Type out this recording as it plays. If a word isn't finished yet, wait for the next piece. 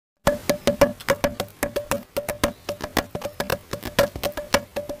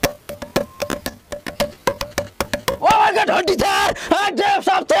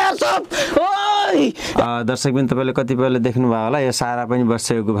दर्शकबिन तपाईले कतिपयले देख्नुभयो होला यो सारा पनि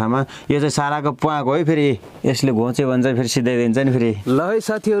बस्छ यो गुफामा यो चाहिँ साराको प्वाक हो है फेरि यसले घोच्यो भने चाहिँ फेरि सिधाइदिन्छ नि फेरि ल है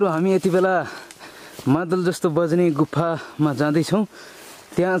साथीहरु हामी यति बेला मादल जस्तो बज्ने गुफामा जाँदै छौं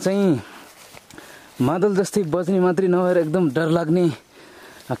त्यहाँ चाहिँ मादल जस्तै बज्ने मात्रै नभएर एकदम डर लाग्ने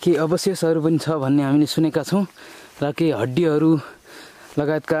के अवशेषहरू पनि छ भन्ने हामीले सुनेका छौं र के हड्डीहरू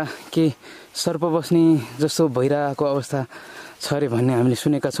लगायतका के सर्प बस्ने जस्तो भइरहेको अवस्था छ रे भन्ने हामीले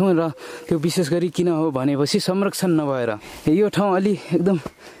सुनेका छौं र त्यो विशेष गरी किन हो भनेपछि संरक्षण नभएर यो ठाउँ अलि एकदम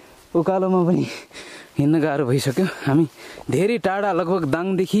उकालोमा पनि हिँड्न गाह्रो भइसक्यो हामी धेरै टाढा लगभग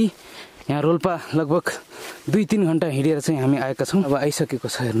दाङदेखि यहाँ रोल्पा लगभग 2-3 घण्टा हिँडेर चाहिँ हामी आएका छौं अब आइसकेको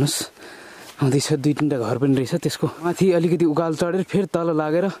छ हेर्नुस् आउँदैछ 2-3टा घर पनि रहेछ त्यसको माथि अलिकति उकालो चढेर फेरि तल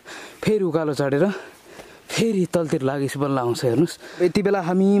लागेर फेरि उकालो चढेर फेरि तलतिर लागेपछि बल्ल आउँछ हेर्नुस् यति बेला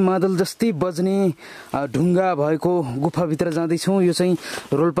हामी मादल जस्तै बज्ने ढुङ्गा भएको गुफाभित्र जाँदैछौँ यो चाहिँ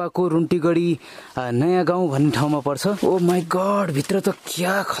रोल्पाको रुन्टीगढी नयाँ गाउँ भन्ने ठाउँमा पर्छ ओ माई गड भित्र त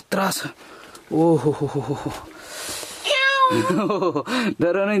क्या खतरा छ ओहो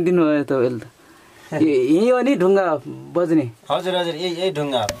डराउनै दिनुभयो तपाईँले त यही हो नि ढुङ्गा बज्ने हजुर हजुर यही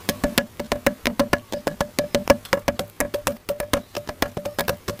ढुङ्गा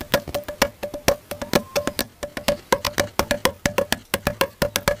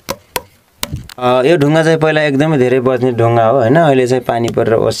यो ढुङ्गा चाहिँ पहिला एकदमै धेरै बज्ने ढुङ्गा हो हैन अहिले चाहिँ पानी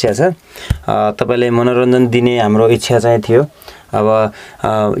परेर ओस्या छ तपाईलाई मनोरञ्जन दिने हाम्रो इच्छा चाहिँ थियो अब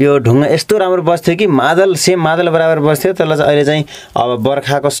यो ढुङ्गा यस्तो राम्रो बस्थ्यो कि सेम मादल बराबर बस्थ्यो तर अहिले चाहिँ अब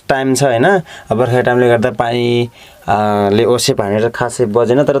बर्खाको टाइम छ हैन बर्खाको टाइमले गर्दा पानी ले ओसे भनेर खासै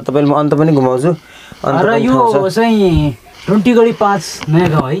बजेन तर तपाईले म अन्त पनि घुमाउँछु र यो चाहिँ रुन्टीगढी 5 नयाँ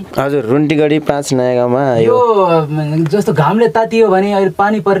गाउँ है हजुर रुन्टीगढी 5 नयाँ गाउँमा यो जस्तो घामले तातियो भने अहिले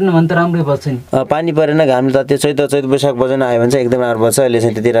पानी परेन भने त राम्रै बज्छ नि पानी परेन घामले तातियो चैत वैशाख बज्न आयो भने चाहिँ एकदम राम्रो बज्छ अहिले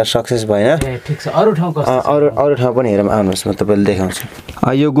चाहिँ त्यतिरा सक्सेस भएन ठीक छ अरु ठाउँ कस्तो अरु ठाउँ पनि हेरौँ आउनुहोस् म तपाईलाई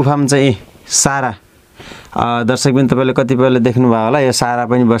देखाउँछु यो गुफामा चाहिँ सारा दर्शकबिन तपाईले कतिपयले देख्नुभयो होला यो सारा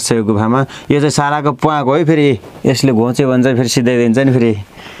पनि बस्छ यो गुफामा यो चाहिँ साराको प्वाक हो है फेरि यसले घोच्यो भने चाहिँ फेरि सिधाइदिन्छ नि फेरि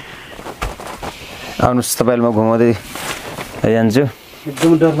आउनुहोस् तपाईलाई म घुमाउँदै जान्छु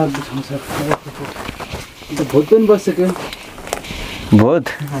एकदम डर लाग्दो ठाउँ छ भूत पनि बस्छ के भूत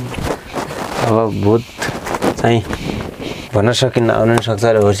अब भूत चाहिँ भन्न सकिन्न आउन पनि सक्छ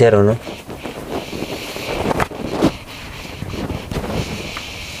र होशियार हुनु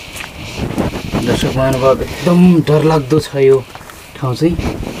दर्शक महानुभाव एकदम डर लाग्दो छ यो ठाउँ चाहिँ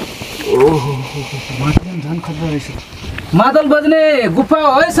ओहो मादल झन् खतरा रहेछ मादल बज्ने गुफा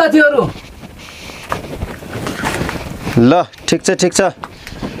हो है साथीहरु ल ठीक छ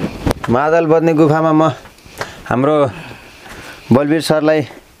मादल बज्ने गुफामा म हाम्रो बलबीर सरलाई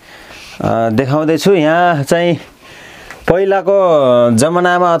देखाउँदै छु यहाँ चाहिँ पहिलाको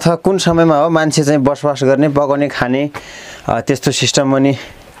जमानामा अथवा कुन समयमा हो मान्छे चाहिँ बसोबास गर्ने पकाउने खाने त्यस्तो सिस्टम पनि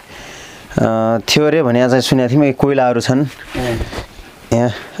थियो रे भने चाहिँ सुनेको थियौँ कोइलाहरू छन्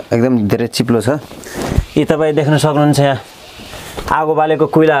यहाँ एकदम धेरै चिप्लो छ यी तपाईँ देख्न सक्नुहुन्छ यहाँ आगो बालेको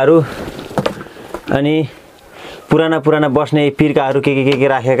कोइलाहरू अनि पुराना बस्ने पिर्काहरू के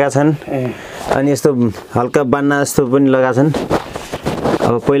राखेका छन् अनि यस्तो हल्का बान्ना जस्तो पनि लगाएका छन्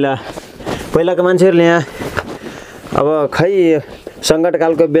अब पहिलाको मान्छेहरूले यहाँ अब खै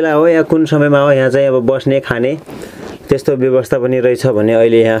सङ्कटकालको बेला हो या कुन समयमा हो यहाँ चाहिँ अब बस्ने खाने त्यस्तो व्यवस्था पनि रहेछ भने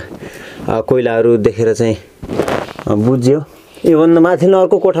अहिले यहाँ कोइलाहरू देखेर चाहिँ बुझ्यो योभन्दा माथिल्लो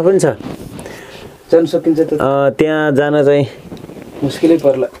अर्को कोठा पनि छ जान सकिन्छ त त्यहाँ जान चाहिँ मुस्किलै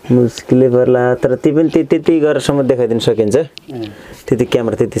पर्ला तर ती पनि त्यति गरेरसम्म देखाइदिन सकिन्छ त्यति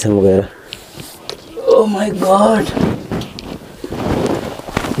क्यामेरा त्यतिसम्म गएर ओ माय गॉड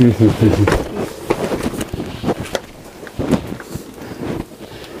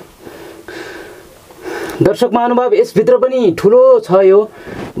दर्शक महानुभाव यसभित्र पनि ठुलो छ यो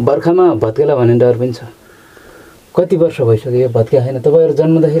बर्खामा भत्केला भन्ने डर पनि छ कति वर्ष भइसक्यो यो भत्के छैन तपाईहरु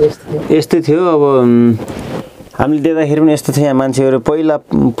जन्मदाखेरि यस्तो थियो अब हामीले देख्दाखेरि पनि यस्तो थियो यहाँ मान्छेहरू पहिला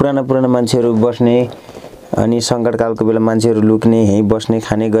पुराना मान्छेहरू बस्ने अनि सङ्कटकालको बेला मान्छेहरू लुक्ने यहीँ बस्ने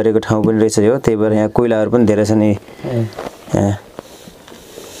खाने गरेको ठाउँ पनि रहेछ यो त्यही भएर यहाँ कोइलाहरू पनि धेरै छन्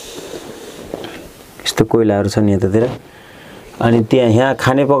यस्तो कोइलाहरू छन् यतातिर अनि यहाँ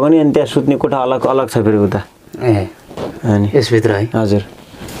खाने पकाउने अनि त्यहाँ सुत्ने कोठा अलग छ फेरि उता अनि यसभित्र है हजुर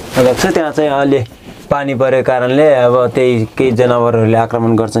अलग छ त्यहाँ चाहिँ अहिले पानी परेको कारणले अब त्यही केही जनावरहरूले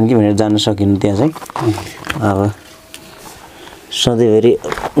आक्रमण गर्छन् कि भनेर जान सकिन्न त्यहाँ चाहिँ अब सधैँभरि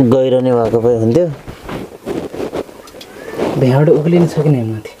गइरहने भएको भए हुन्थ्यो यहाँबाट उक्लिन सकिने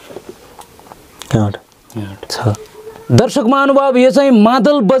माथि कहाँबाट छ दर्शक महानुभाव यो चाहिँ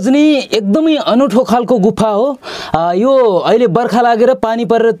मादल बज्ने एकदमै अनौठो खालको गुफा हो। यो अहिले बर्खा लागेर पानी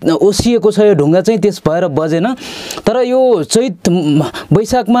परेर ओसिएको छ यो ढुङ्गा चाहिँ, त्यस भएर बजेन। तर यो चैत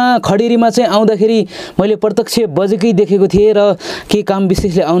वैशाखमा खडेरीमा चाहिँ आउँदाखेरि मैले प्रत्यक्ष बजेकै देखेको थिएँ र के काम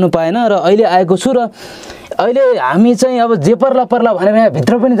विशेषले आउनु पाएन र अहिले आएको छु। र अहिले हामी चाहिँ अब जे पर्ला पर्ला भनेर यहाँ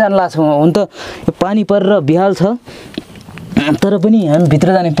भित्र पनि जान लाग्छौँ। हुन त यो पानी परेर बिहाल छ, तर पनि हामी भित्र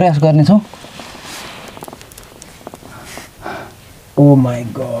जाने प्रयास गर्नेछौँ। Oh my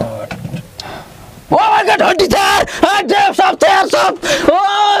God, oh my God, हड्डी छ यार, साफ छ यार, साफ।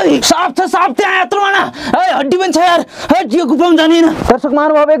 ओइ साफ त्यहाँ यत्रो माना, ए हड्डी पनि छ यार। हट, यो गुफामा जानिन। दर्शक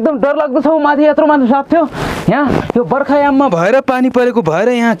महानुभाव एकदम डर लाग्दो छ। माथि यत्रो माना साफ थियो। यहाँ यो बर्खायाममा भएर पानी परेको भएर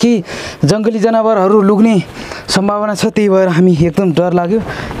यहाँ केही जङ्गली जनावरहरू लुग्ने सम्भावना छ, त्यही भएर हामी एकदम डर लाग्यो।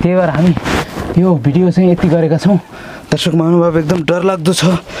 त्यही भएर हामी यो भिडियो चाहिँ यति गरेका छौँ। दर्शक महानुभाव एकदम डर लाग्दो छ,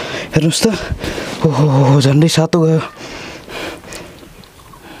 हेर्नुहोस् त। ओहो, झन्डै सातो गयो।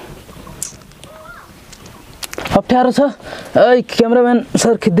 अप्ठ्यारो छ। ए क्यामेराम्यान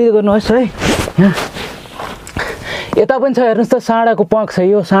सर खिच्दै गर्नुहोस् है। यहाँ यता पनि छ, हेर्नुहोस् त, साँडाको प्वाँख छ।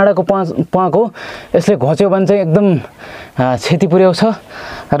 यो साँडाको प्वाँख हो। यसले घोच्यो भने चाहिँ एकदम क्षति पुर्याउँछ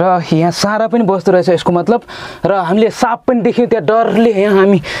र यहाँ साँडा पनि बस्दो रहेछ यसको मतलब। र हामीले साप पनि देख्यौँ त्यहाँ, डरले यहाँ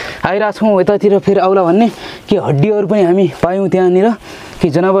हामी आइरहेछौँ। यतातिर फेरि आउला भन्ने कि हड्डीहरू पनि हामी पायौँ त्यहाँनिर, कि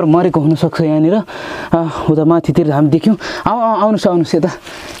जनावर मरेको हुनसक्छ यहाँनिर। उता माथितिर हामी देख्यौँ। आउनुहोस् यता,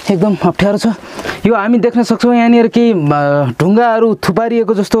 एकदम अप्ठ्यारो छ। यो हामी देख्न सक्छौँ यहाँनिर केही ढुङ्गाहरू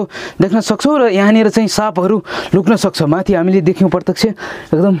थुपारिएको जस्तो देख्न सक्छौँ र यहाँनिर चाहिँ सापहरू लुक्न सक्छ। माथि हामीले देख्यौँ प्रत्यक्ष,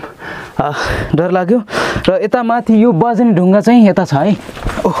 एकदम डर लाग्यो। र यता माथि यो बज्ने ढुङ्गा चाहिँ यता छ है।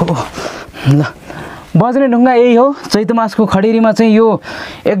 ओहो ल, बज्ने ढुङ्गा यही हो। चैत मासको खडेरीमा चाहिँ यो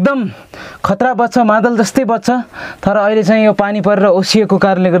एकदम खतरा बज्छ, मादल जस्तै बज्छ। तर अहिले चाहिँ यो पानी परेर ओसिएको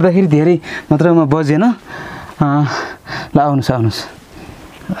कारणले गर्दाखेरि धेरै मात्रामा बजेन। ल आउनुहोस्,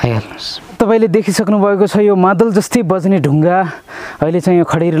 आइहाल्नुहोस्। तपाईँले देखिसक्नु भएको छ यो मादल जस्तै बज्ने ढुङ्गा। अहिले चाहिँ यो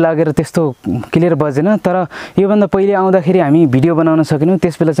खडेरी लागेर त्यस्तो क्लियर बजेन, तर योभन्दा पहिले आउँदाखेरि हामी भिडियो बनाउन सकेनौँ।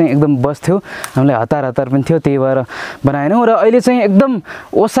 त्यस बेला चाहिँ एकदम बस्थ्यो, हामीलाई हतार पनि थियो, त्यही भएर बनाएनौँ। र अहिले चाहिँ एकदम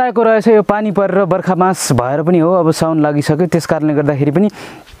ओसाएको रहेछ यो पानी परेर, बर्खा मास भएर पनि हो। अब साउन लागिसक्यो, त्यस कारणले गर्दाखेरि पनि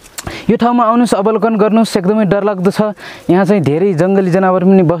यो ठाउँमा आउनुहोस्, अवलोकन गर्नुहोस्। एकदमै डरलाग्दो छ। यहाँ चाहिँ धेरै जङ्गली जनावर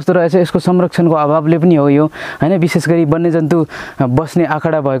पनि बस्दो रहेछ। यसको संरक्षणको अभावले पनि हो यो, होइन। विशेष गरी वन्यजन्तु बस्ने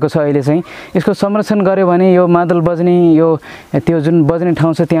आँकडा भएको छ अहिले चाहिँ। यसको संरक्षण गऱ्यो भने यो मादल बज्ने यो त्यो जुन बज्ने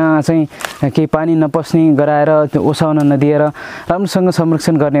ठाउँ छ त्यहाँ चाहिँ केही पानी नपस्ने गराएर, त्यो ओसाउन नदिएर राम्रोसँग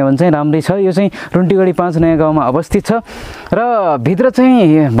संरक्षण गर्ने हो भने चाहिँ राम्रै छ। यो चाहिँ रुन्टीगढी 5 नयाँ गाउँमा अवस्थित छ। र भित्र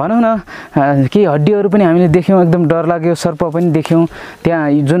चाहिँ भनौँ न केही हड्डीहरू पनि हामीले देख्यौँ, एकदम डर लाग्यो। सर्प पनि देख्यौँ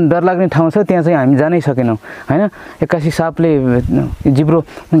त्यहाँ, जुन डर लाग्ने ठाउँ छ त्यहाँ चाहिँ हामी जानै सकेनौँ, होइन। एक्कासी सापले जिब्रो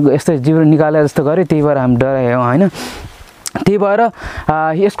यस्तो जिब्रो निकाले जस्तो गऱ्यो, त्यही भएर हामी डरायौँ, होइन। त्यही भएर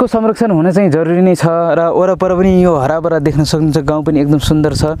यसको संरक्षण हुन चाहिँ जरुरी नै छ। र वरपर पनि यो हराभरा देख्न सक्नुहुन्छ। गाउँ पनि एकदम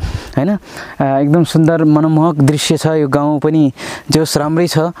सुन्दर छ, होइन। एकदम सुन्दर मनमोहक दृश्य छ यो गाउँ पनि, जोस् राम्रै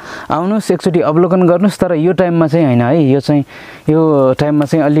छ। आउनुहोस्, एकचोटि अवलोकन गर्नुहोस्। तर यो टाइममा चाहिँ होइन है, यो टाइममा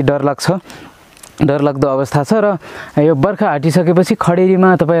चाहिँ अलि डरलाग्दो अवस्था छ। र यो बर्खा हटिसकेपछि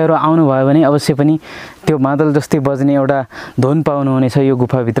खडेरीमा तपाईँहरू आउनुभयो भने अवश्य पनि त्यो मादल जस्तै बज्ने एउटा धुन पाउनुहुनेछ यो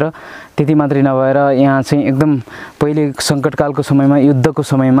गुफाभित्र। त्यति मात्रै नभएर यहाँ चाहिँ एकदम पहिले सङ्कटकालको समयमा, युद्धको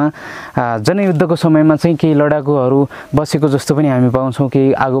समयमा, जनयुद्धको समयमा चाहिँ केही लडाकुहरू बसेको जस्तो पनि हामी पाउँछौँ।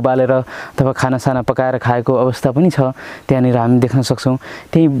 केही आगो बालेर अथवा खानासाना पकाएर खाएको अवस्था पनि छ त्यहाँनिर हामी देख्न सक्छौँ।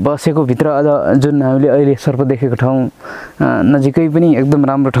 त्यही बसेको भित्र अझ जुन हामीले अहिले सर्प देखेको ठाउँ नजिकै पनि एकदम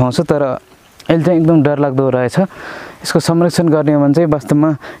राम्रो ठाउँ छ। तर अहिले चाहिँ एकदम डरलाग्दो रहेछ। यसको संरक्षण गर्ने हो भने चाहिँ वास्तवमा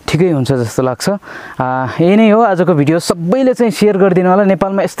ठिकै हुन्छ जस्तो लाग्छ। यही नै हो आजको भिडियो। सबैले चाहिँ सेयर गरिदिनु होला।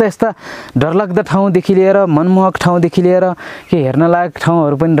 नेपालमा यस्ता डरलाग्दा ठाउँदेखि लिएर, मनमोहक ठाउँदेखि लिएर के हेर्न लायक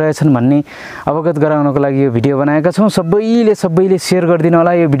ठाउँहरू पनि रहेछन् भन्ने अवगत गराउनको लागि यो भिडियो बनाएका छौँ। सबैले सेयर गरिदिनु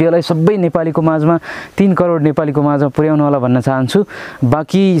होला। यो भिडियोलाई सबै नेपालीको माझमा, 3 करोड नेपालीको माझमा पुर्याउनु होला भन्न चाहन्छु।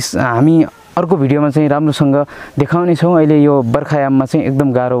 बाँकी हामी अर्को भिडियोमा चाहिँ राम्रोसँग देखाउने छौँ। अहिले यो बर्खायाममा चाहिँ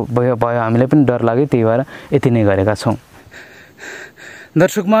एकदम गाह्रो भयो, हामीलाई पनि डर लाग्यो, त्यही भएर यति नै गरेका छौँ।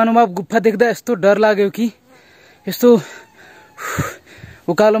 दर्शक महानुभाव, गुफा देख्दा यस्तो डर लाग्यो कि यस्तो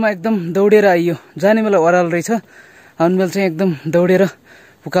उकालोमा एकदम दौडेर आइयो। जाने बेला ओह्रालो रहेछ, आउने बेला चाहिँ एकदम दौडेर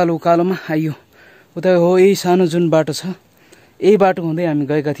उकालोमा आइयो। उता हो यही सानो जुन बाटो छ, यही बाटो हुँदै हामी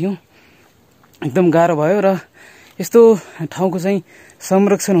गएका थियौँ। एकदम गाह्रो भयो। र यस्तो ठाउँको चाहिँ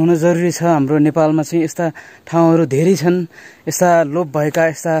संरक्षण हुन जरुरी छ। हाम्रो नेपालमा चाहिँ यस्ता ठाउँहरू धेरै छन्, यस्ता लोप भएका,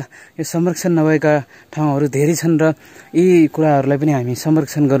 यस्ता यो संरक्षण नभएका ठाउँहरू धेरै छन्। र यी कुराहरूलाई पनि हामी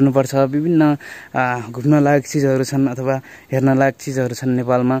संरक्षण गर्नुपर्छ। विभिन्न घुम्न लायक चिजहरू छन् अथवा हेर्न लायक चिजहरू छन्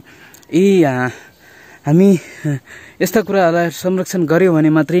नेपालमा। यी हामी यस्ता कुराहरूलाई संरक्षण गर्यो भने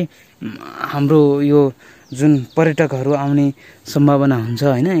मात्रै हाम्रो यो जुन पर्यटकहरू आउने सम्भावना हुन्छ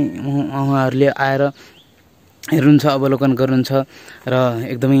हैन। उहाँहरूले आएर हेर्नुहुन्छ, अवलोकन गर्नुहुन्छ र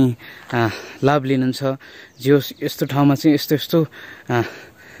एकदमै लाभ लिनुहुन्छ। जो यस्तो ठाउँमा चाहिँ यस्तो यस्तो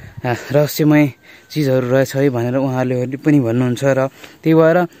रहस्यमय चिजहरू रहेछ है भनेर उहाँहरूले पनि भन्नुहुन्छ। र त्यही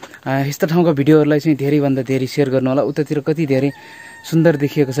भएर यस्ता ठाउँका भिडियोहरूलाई चाहिँ धेरैभन्दा धेरै सेयर गर्नु होला। उतातिर कति धेरै सुन्दर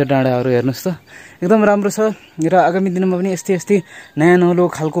देखिएको छ डाँडाहरू, हेर्नुहोस् त एकदम राम्रो छ। र आगामी दिनमा पनि यस्तै यस्तै नयाँ नौलो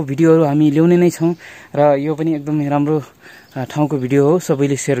खालको भिडियोहरू हामी ल्याउने नै छौँ र यो पनि एकदमै राम्रो ठाउँको भिडियो हो।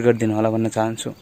 सबैले सेयर गरिदिनु होला भन्न चाहन्छु।